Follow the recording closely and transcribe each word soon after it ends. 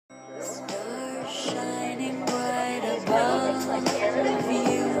Stars shining bright above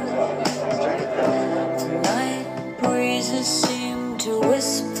you. Night breezes seem to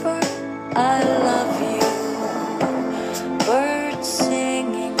whisper, I love you. Birds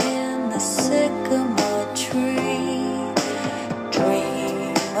singing in the sycamore tree.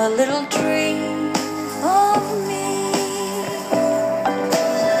 Dream a little dream of me.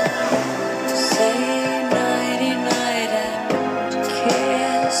 Say nighty night and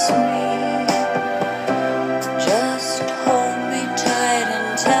kiss me. Just hold me tight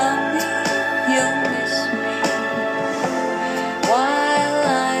and tell me you'll miss me. While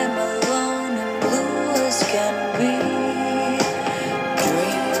I'm alone and blue as can be.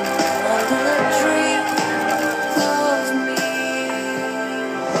 Dream a little dream of me.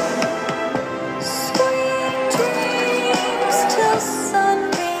 Sweet dreams till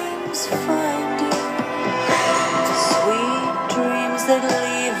sunbeams find you. Sweet dreams that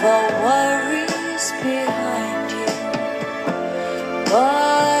leave all worries behind you.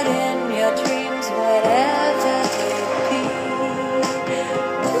 But in your dreams, whatever they be,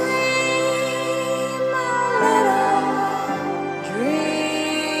 dream a little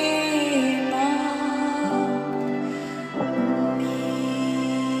dream of me.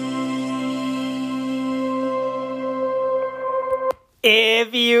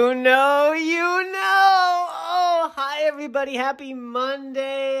 If you know, you know. Oh, hi everybody. Happy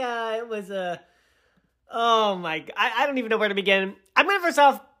Monday. It was oh my God. I don't even know where to begin. I'm going to first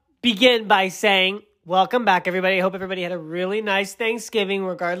off begin by saying, welcome back everybody. I hope everybody had a really nice Thanksgiving,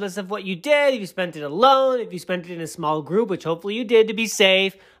 regardless of what you did. If you spent it alone, if you spent it in a small group, which hopefully you did to be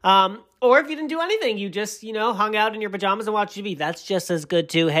safe. Or if you didn't do anything, you just, hung out in your pajamas and watched TV. That's just as good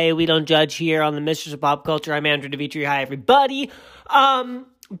too. Hey, we don't judge here on the Mistress of Pop Culture. I'm Andrew DeVitri. Hi, everybody.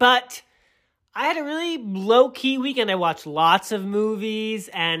 But I had a really low-key weekend. I watched lots of movies,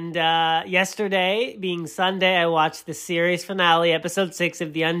 and yesterday, being Sunday, I watched the series finale, episode 6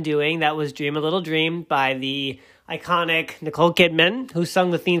 of The Undoing. That was Dream a Little Dream by the iconic Nicole Kidman, who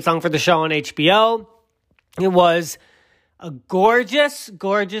sung the theme song for the show on HBO. It was a gorgeous,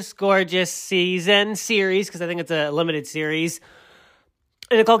 gorgeous, gorgeous series, because I think it's a limited series.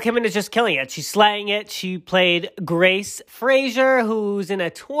 And Nicole Kidman is just killing it. She's slaying it. She played Grace Fraser, who's in a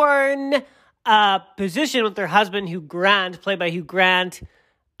torn position with her husband, Hugh Grant, played by Hugh Grant,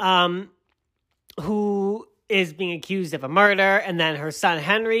 who is being accused of a murder. And then her son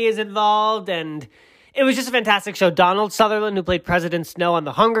Henry is involved. And it was just a fantastic show. Donald Sutherland, who played President Snow on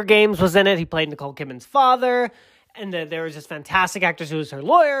the Hunger Games, was in it. He played Nicole Kidman's father. And there was just fantastic actors who was her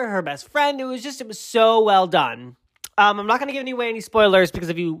lawyer, her best friend. It was so well done. I'm not going to give away any spoilers because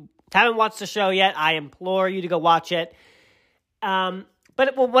if you haven't watched the show yet, I implore you to go watch it.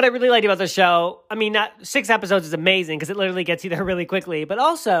 But what I really liked about the show, 6 episodes is amazing because it literally gets you there really quickly. But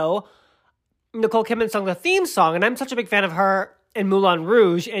also, Nicole Kidman sung the theme song, and I'm such a big fan of her in Moulin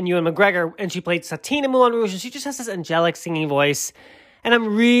Rouge and Ewan McGregor, and she played Satine in Moulin Rouge, and she just has this angelic singing voice. And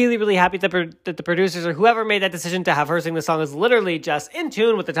I'm really, really happy that the producers or whoever made that decision to have her sing the song is literally just in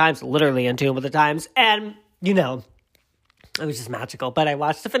tune with the times, And, it was just magical. But I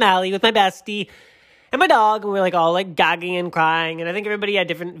watched the finale with my bestie and my dog, and we were all gagging and crying. And I think everybody had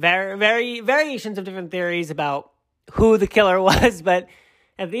different variations of different theories about who the killer was. But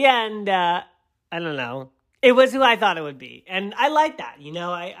at the end, I don't know. It was who I thought it would be. And I like that.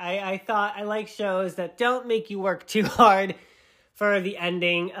 I thought I like shows that don't make you work too hard for the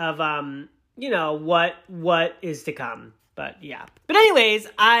ending of, what is to come. But yeah. But anyways,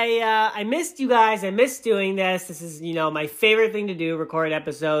 I missed you guys. I missed doing this. This is, my favorite thing to do, record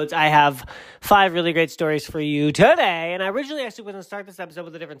episodes. I have 5 really great stories for you today. And I originally actually was going to start this episode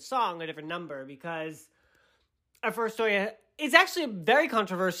with a different song, a different number, because our first story is actually a very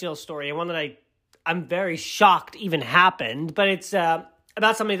controversial story, and one that I'm very shocked even happened. But it's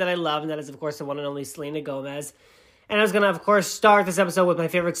about somebody that I love, and that is, of course, the one and only Selena Gomez. And I was going to, of course, start this episode with my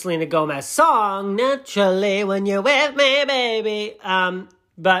favorite Selena Gomez song, Naturally When You're With Me, Baby.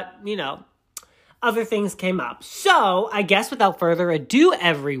 But, other things came up. So, I guess without further ado,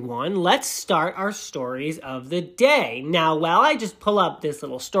 everyone, let's start our stories of the day. Now, while I just pull up this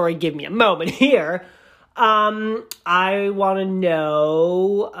little story, give me a moment here, I want to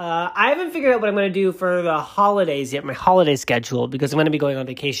know, I haven't figured out what I'm going to do for the holidays yet, my holiday schedule, because I'm going to be going on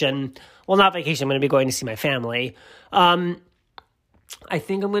vacation. Well, not vacation, I'm going to be going to see my family. I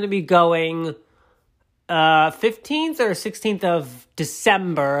think I'm going to be going 15th or 16th of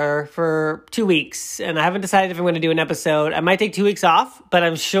December for 2 weeks. And I haven't decided if I'm going to do an episode. I might take 2 weeks off, but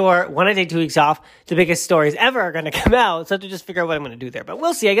I'm sure when I take 2 weeks off, the biggest stories ever are going to come out. So I have to just figure out what I'm going to do there. But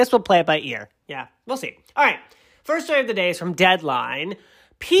we'll see. I guess we'll play it by ear. Yeah, we'll see. All right. First story of the day is from Deadline.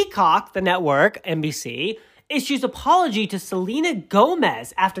 Peacock, the network, NBC, issues apology to Selena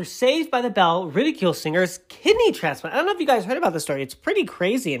Gomez after Saved by the Bell Ridicules singer's kidney transplant. I don't know if you guys heard about this story. It's pretty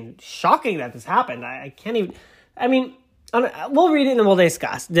crazy and shocking that this happened. I can't even... I mean, we'll read it and we'll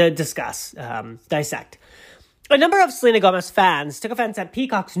dissect. A number of Selena Gomez fans took offense at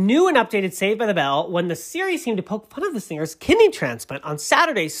Peacock's new and updated Saved by the Bell when the series seemed to poke fun of the singer's kidney transplant. On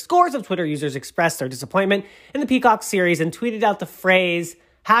Saturday, scores of Twitter users expressed their disappointment in the Peacock series and tweeted out the phrase...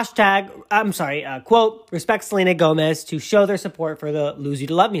 quote, respect Selena Gomez to show their support for the Lose You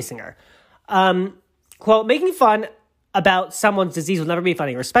to Love Me singer. Quote, making fun about someone's disease will never be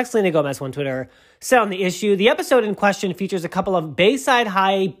funny. Respect Selena Gomez, one Twitter said on the issue. The episode in question features a couple of Bayside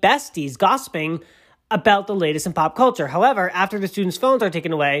High besties gossiping about the latest in pop culture. However, after the students' phones are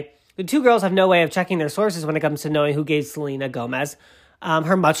taken away, the two girls have no way of checking their sources when it comes to knowing who gave Selena Gomez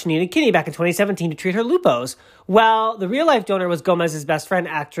her much-needed kidney back in 2017 to treat her lupus. Well, the real-life donor was Gomez's best friend,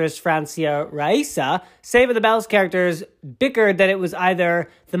 actress Francia Raisa. Saved by the Bell's characters bickered that it was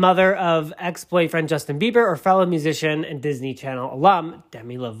either the mother of ex-boyfriend Justin Bieber or fellow musician and Disney Channel alum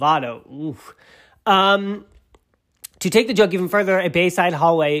Demi Lovato. Oof. To take the joke even further, a Bayside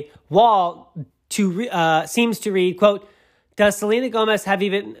hallway wall seems to read, quote, does Selena Gomez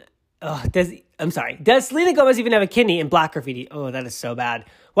even have a kidney in black graffiti? Oh, that is so bad.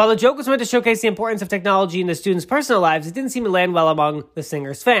 While the joke was meant to showcase the importance of technology in the students' personal lives, it didn't seem to land well among the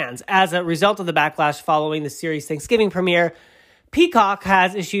singer's fans. As a result of the backlash following the series' Thanksgiving premiere, Peacock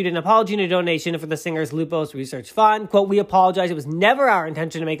has issued an apology and a donation for the singer's lupus research fund. Quote, we apologize. It was never our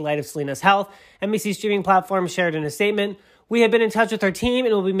intention to make light of Selena's health. NBC streaming platform shared in a statement. We have been in touch with her team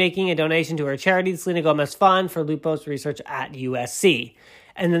and will be making a donation to her charity, the Selena Gomez Fund for Lupus Research at USC.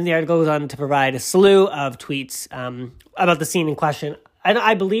 And then the article goes on to provide a slew of tweets about the scene in question.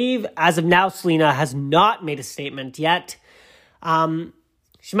 I believe, as of now, Selena has not made a statement yet. She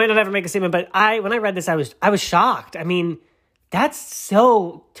might not ever make a statement, but when I read this, I was shocked. I mean, that's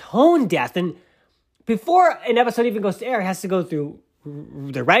so tone deaf. And before an episode even goes to air, it has to go through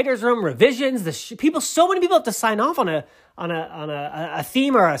the writer's room, revisions, so many people have to sign off on a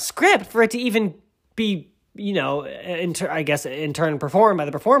theme or a script for it to even be, in turn performed by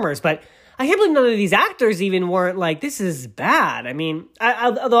the performers. But I can't believe none of these actors even weren't like, this is bad. I mean,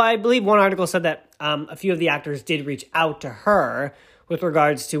 although I believe one article said that a few of the actors did reach out to her with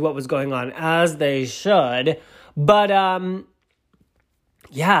regards to what was going on, as they should. But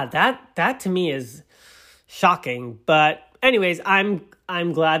that to me is shocking. But anyways, I'm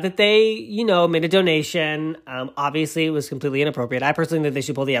glad that they, made a donation. Obviously, it was completely inappropriate. I personally think they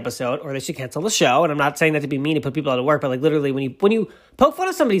should pull the episode or they should cancel the show. And I'm not saying that to be mean to put people out of work, but like literally when you poke fun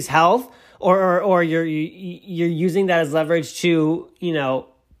of somebody's health or you're using that as leverage to,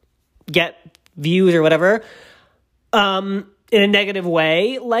 get views or whatever, in a negative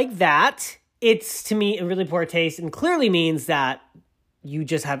way like that, it's to me in really poor taste and clearly means that you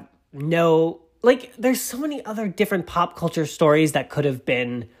just have there's so many other different pop culture stories that could have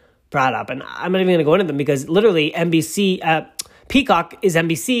been brought up. And I'm not even going to go into them because literally Peacock is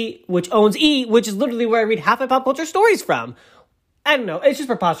NBC, which owns E, which is literally where I read half my pop culture stories from. I don't know. It's just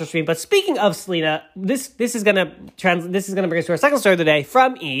preposterous to me. But speaking of Selena, this is going to bring us to our second story of the day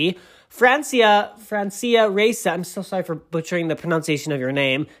from E. Francia Raisa, I'm so sorry for butchering the pronunciation of your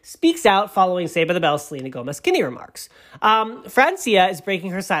name, speaks out following Saved by the Bell Selena Gomez kidney remarks. Francia is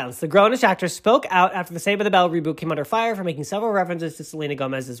breaking her silence. The grownish actress spoke out after the Saved by the Bell reboot came under fire for making several references to Selena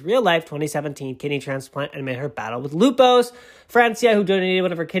Gomez's real-life 2017 kidney transplant amid her battle with lupus. Francia, who donated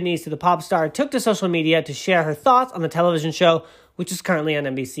one of her kidneys to the pop star, took to social media to share her thoughts on the television show, which is currently on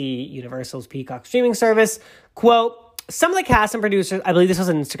NBC Universal's Peacock streaming service. Quote, some of the cast and producers, I believe this was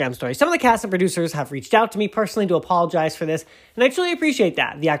an Instagram story, some of the cast and producers have reached out to me personally to apologize for this, and I truly appreciate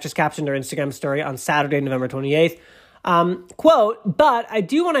that, the actress captioned her Instagram story on Saturday, November 28th. Quote, but I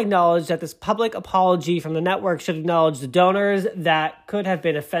do want to acknowledge that this public apology from the network should acknowledge the donors that could have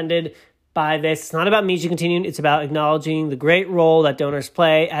been offended by this. It's not about me, she continued. It's about acknowledging the great role that donors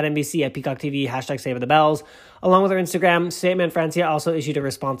play at NBC, at Peacock TV, #Save the Bells. Along with her Instagram statement, Francia also issued a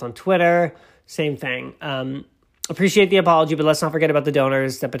response on Twitter. Same thing. Appreciate the apology, but let's not forget about the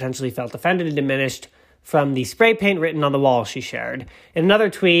donors that potentially felt offended and diminished from the spray paint written on the wall, she shared. In another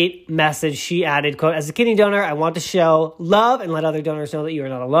tweet message, she added, quote, as a kidney donor, I want to show love and let other donors know that you are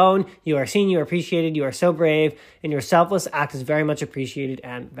not alone. You are seen, you are appreciated, you are so brave, and your selfless act is very much appreciated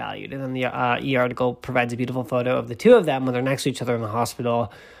and valued. And then the article provides a beautiful photo of the two of them when they're next to each other in the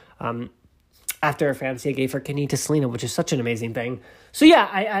hospital after Francia gave her kidney to Selena, which is such an amazing thing. So yeah,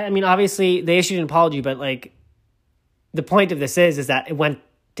 I mean, obviously they issued an apology, but like the point of this is that it went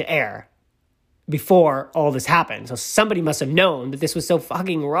to air before all this happened. So somebody must have known that this was so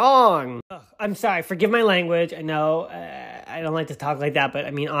fucking wrong. Ugh, I'm sorry, forgive my language. I know I don't like to talk like that, but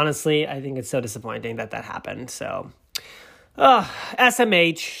I mean, honestly, I think it's so disappointing that happened. So,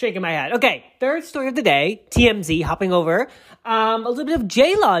 SMH, shaking my head. Okay, third story of the day, TMZ, hopping over. A little bit of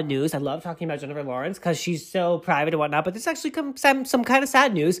J-Law news. I love talking about Jennifer Lawrence because she's so private and whatnot, but this actually comes some kind of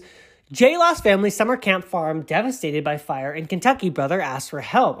sad news. J-Law's family summer camp farm devastated by fire in Kentucky. Brother asked for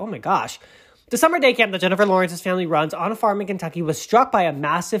help. Oh my gosh. The summer day camp that Jennifer Lawrence's family runs on a farm in Kentucky was struck by a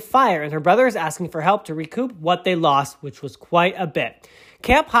massive fire, and her brother is asking for help to recoup what they lost, which was quite a bit.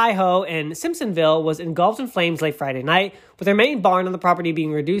 Camp Hi-Ho in Simpsonville was engulfed in flames late Friday night, with their main barn on the property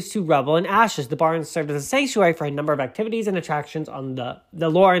being reduced to rubble and ashes. The barn served as a sanctuary for a number of activities and attractions on the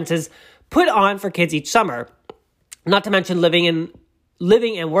Lawrences put on for kids each summer. Not to mention living and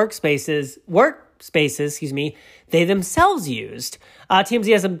workspaces, they themselves used.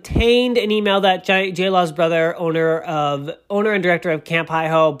 TMZ has obtained an email that J-Law's brother, owner and director of Camp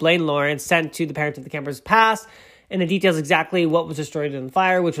Hi-Ho, Blaine Lawrence, sent to the parents of the campers past, and it details exactly what was destroyed in the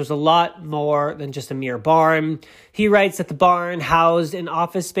fire, which was a lot more than just a mere barn. He writes that the barn housed an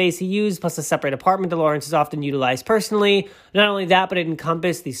office space he used, plus a separate apartment the Lawrences often utilized personally. Not only that, but it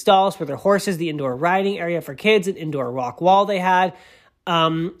encompassed the stalls for their horses, the indoor riding area for kids, an indoor rock wall they had,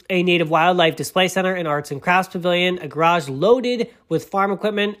 a native wildlife display center, an arts and crafts pavilion, a garage loaded with farm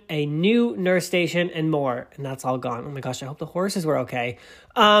equipment, a new nurse station, and more. And that's all gone. Oh my gosh, I hope the horses were okay.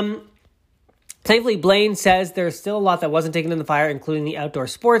 Thankfully, Blaine says there's still a lot that wasn't taken in the fire, including the outdoor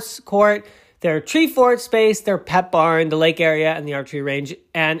sports court, their tree fort space, their pet barn, the lake area, and the archery range,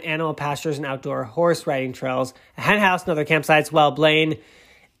 and animal pastures and outdoor horse riding trails, a hen house, and other campsites. While Blaine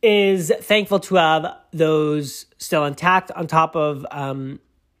is thankful to have those still intact on top of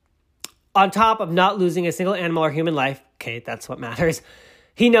not losing a single animal or human life. Okay, that's what matters.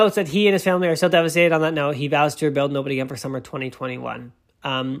 He notes that he and his family are so devastated. On that note, he vows to rebuild Nobody Again for summer 2021.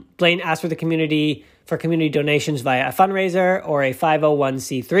 Blaine asked for community donations via a fundraiser or a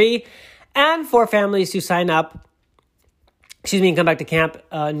 501c3, and for families to sign up, and come back to camp,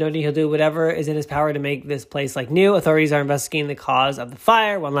 noting he'll do whatever is in his power to make this place like new. Authorities are investigating the cause of the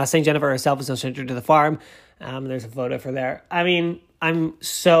fire. One last thing, Jennifer herself is no stranger to the farm. There's a photo for there. I mean, I'm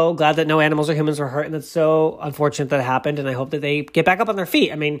so glad that no animals or humans were hurt, and it's so unfortunate that it happened, and I hope that they get back up on their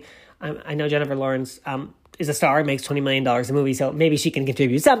feet. I mean, I know Jennifer Lawrence is a star, makes $20 million a movie, so maybe she can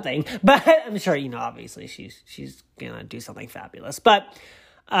contribute something, but I'm sure, obviously she's gonna do something fabulous. But,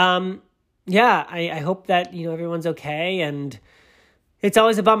 yeah, I hope that, everyone's okay, and it's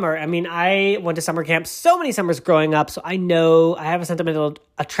always a bummer. I mean, I went to summer camp so many summers growing up, so I know I have a sentimental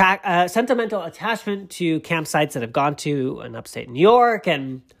attachment to campsites that I've gone to in upstate New York,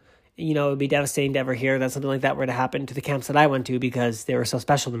 and, it would be devastating to ever hear that something like that were to happen to the camps that I went to because they were so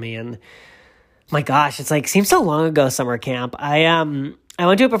special to me, and my gosh, it's seems so long ago, summer camp. I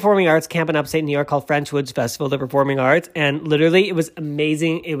went to a performing arts camp in upstate New York called French Woods Festival of the Performing Arts, and literally it was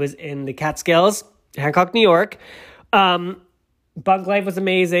amazing. It was in the Catskills, Hancock, New York. Bunk life was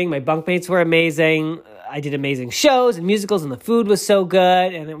amazing. My bunkmates were amazing. I did amazing shows and musicals, and the food was so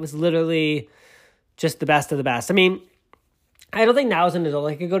good, and it was literally just the best of the best. I mean, I don't think now as an adult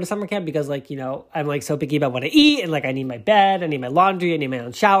I could go to summer camp because, I'm, so picky about what I eat, and, I need my bed, I need my laundry, I need my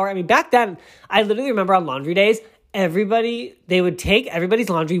own shower. I mean, back then, I literally remember on laundry days, they would take everybody's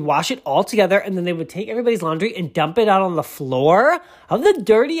laundry, wash it all together, and then they would take everybody's laundry and dump it out on the floor of the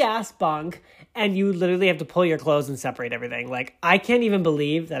dirty-ass bunk, and you literally have to pull your clothes and separate everything. I can't even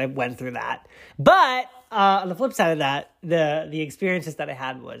believe that I went through that. But on the flip side of that, the experiences that I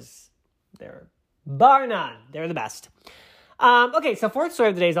had they're bar none. They're the best. Okay, so fourth story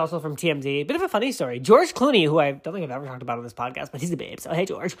of the day is also from TMZ. Bit of a funny story. George Clooney, who I don't think I've ever talked about on this podcast, but he's a babe, so hey,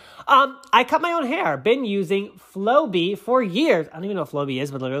 George. I cut my own hair. Been using FLOWBEE for years. I don't even know what FLOWBEE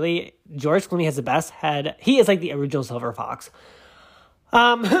is, but literally, George Clooney has the best head. He is the original Silver Fox.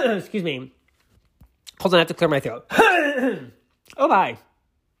 Excuse me. Hold on, I have to clear my throat. Oh, my.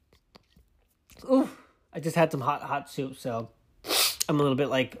 Ooh, I just had some hot soup, so I'm a little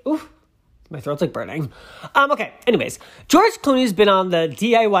bit ooh. My throat's burning. Okay, anyways. George Clooney's been on the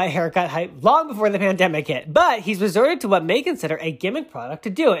DIY haircut hype long before the pandemic hit, but he's resorted to what may consider a gimmick product to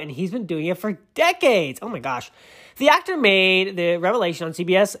do it, and he's been doing it for decades. Oh my gosh. The actor made the revelation on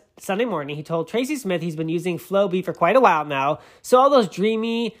CBS Sunday morning. He told Tracy Smith he's been using FLOWBEE for quite a while now, so all those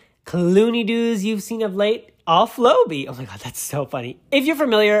dreamy CLOONEY doos you've seen of late, all FLOWBEE. Oh my god, that's so funny. If you're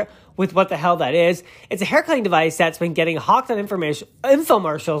familiar with what the hell that is, it's a haircutting device that's been getting hawked on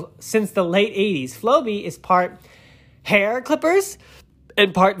infomercials since the late 80s. FLOWBEE is part hair clippers,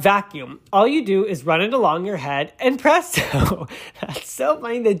 and part vacuum. All you do is run it along your head and presto. That's so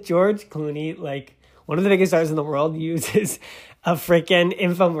funny that George Clooney, like one of the biggest stars in the world, uses a freaking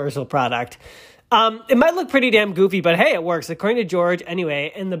infomercial product. It might look pretty damn goofy, but hey, it works. According to George,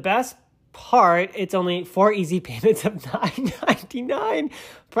 anyway. And the best part, it's only 4 easy payments of $9.99.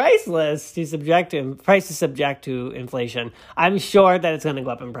 Priceless to subject to price is subject to inflation. I'm sure that it's going to go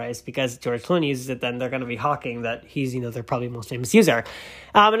up in price because George Clooney uses it. Then they're going to be hawking that he's, their probably most famous user.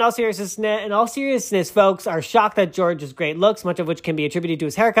 In all seriousness, folks are shocked that George's great looks, much of which can be attributed to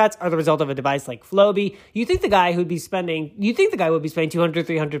his haircuts, are the result of a device like FLOWBEE. You think the guy would be spending $200,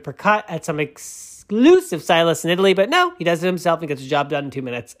 $300 per cut at some exclusive stylist in Italy, but no, he does it himself and gets the job done in 2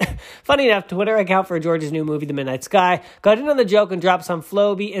 minutes. Funny enough, Twitter account for George's new movie, The Midnight Sky, got in on the joke and dropped some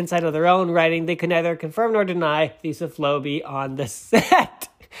FLOWBEE inside of their own, writing they could neither confirm nor deny the use of FLOWBEE on the set.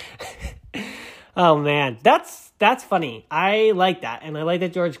 Oh man, that's funny. I like that, and I like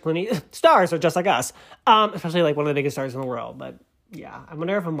that George Clooney stars are just like us, especially like one of the biggest stars in the world. But yeah, I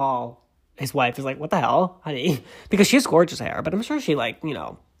wonder if his wife is like, "What the hell, honey?" Because she has gorgeous hair, but I'm sure she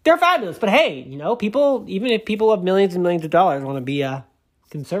they're fabulous. But hey, even if people have millions and millions of dollars want to be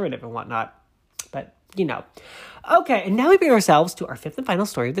conservative and whatnot, but okay. And now we bring ourselves to our fifth and final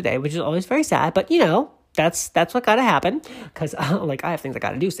story of the day, which is always very sad, but that's what gotta happen because I have things I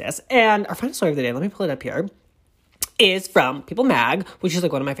gotta do, sis. And our final story of the day, let me pull it up here, is from People Mag, which is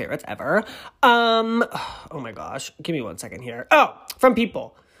like one of my favorites ever. Oh my gosh, give me 1 second here. Oh, from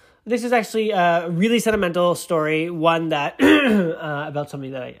People. This is actually a really sentimental story, one that about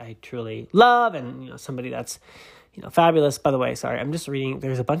somebody that I truly love, and somebody that's fabulous. By the way, sorry, I'm just reading.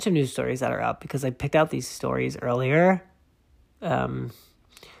 There's a bunch of news stories that are up because I picked out these stories earlier.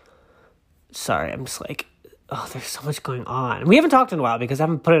 Sorry, I'm just like, oh, there's so much going on. We haven't talked in a while because I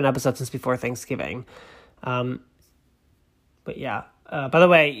haven't put an episode since before Thanksgiving. But yeah. By the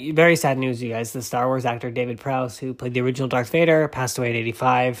way, very sad news, you guys. The Star Wars actor David Prowse, who played the original Darth Vader, passed away at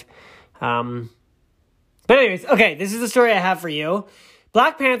 85. But anyways, okay, this is the story I have for you.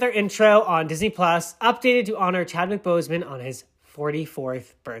 Black Panther intro on Disney Plus, updated to honor Chadwick Boseman on his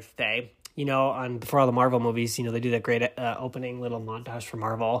 44th birthday. For all the Marvel movies, they do that great opening little montage for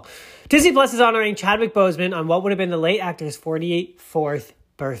Marvel. Disney Plus is honoring Chadwick Boseman on what would have been the late actor's 44th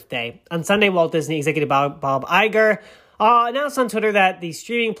birthday. On Sunday, Walt Disney executive Bob Iger announced on Twitter that the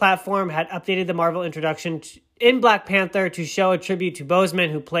streaming platform had updated the Marvel introduction in Black Panther to show a tribute to Boseman,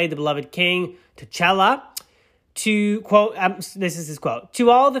 who played the beloved King T'Challa. To quote, this is his quote,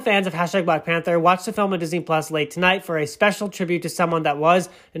 "To all the fans of #Black Panther, watch the film on Disney Plus late tonight for a special tribute to someone that was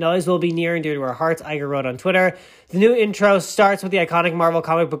and always will be near and dear to our hearts," Iger wrote on Twitter. The new intro starts with the iconic Marvel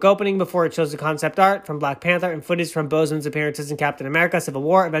comic book opening before it shows the concept art from Black Panther and footage from Boseman's appearances in Captain America, Civil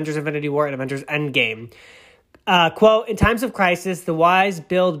War, Avengers Infinity War, and Avengers Endgame. Quote, "In times of crisis, the wise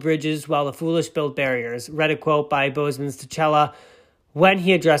build bridges while the foolish build barriers," read a quote by Boseman's T'Challa when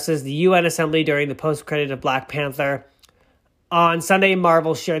he addresses the UN Assembly during the post-credit of Black Panther. On Sunday,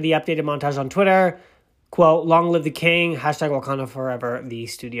 Marvel shared the updated montage on Twitter. Quote, "Long live the king, #Wakanda forever," the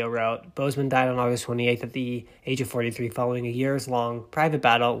studio wrote. Boseman died on August 28th at the age of 43 following a years-long private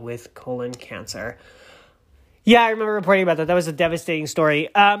battle with colon cancer. Yeah, I remember reporting about that. That was a devastating story.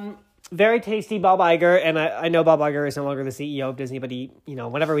 Very tasty, Bob Iger, and I know Bob Iger is no longer the CEO of Disney, but he,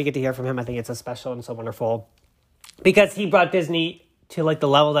 whenever we get to hear from him, I think it's so special and so wonderful because he brought Disney to the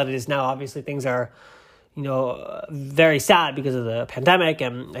level that it is now. Obviously, things are, very sad because of the pandemic,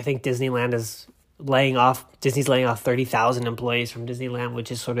 and I think Disney's laying off 30,000 employees from Disneyland,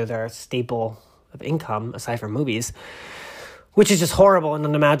 which is sort of their staple of income aside from movies, which is just horrible and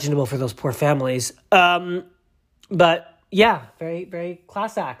unimaginable for those poor families. But yeah, very, very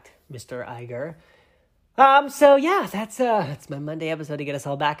class act, Mr. Iger. So yeah, that's my Monday episode to get us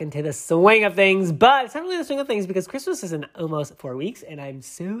all back into the swing of things, but it's not really the swing of things because Christmas is in almost 4 weeks, and I'm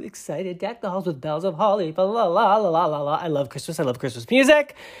so excited. Deck the halls with bells of holly, la la la la la la. I love Christmas. I love Christmas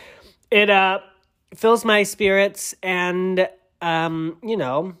music. It fills my spirits, and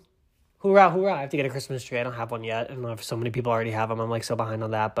hoorah, hoorah. I have to get a Christmas tree. I don't have one yet. I don't know if so many people already have them. I'm so behind on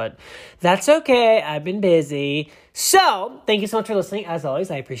that, but that's okay. I've been busy. So thank you so much for listening. As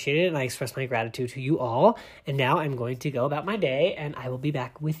always, I appreciate it, and I express my gratitude to you all. And now I'm going to go about my day, and I will be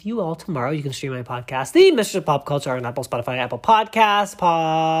back with you all tomorrow. You can stream my podcast, The Mr. Pop Culture, on Apple, Spotify, Apple Podcasts,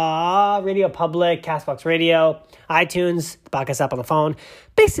 Radio Public, CastBox Radio, iTunes, the podcast app on the phone.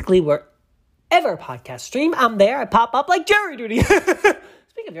 Basically, wherever podcasts stream, I'm there. I pop up like jury duty.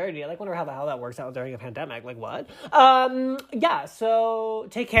 Speaking of jury duty, I wonder how the hell that works out during a pandemic. What? Yeah, so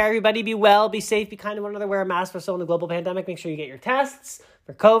take care, everybody. Be well, be safe, be kind to one another, wear a mask. We're still in the global pandemic. Make sure you get your tests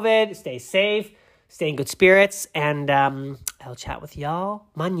for COVID. Stay safe. stay in good spirits, and I'll chat with y'all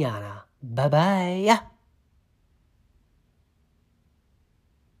mañana. Bye-bye.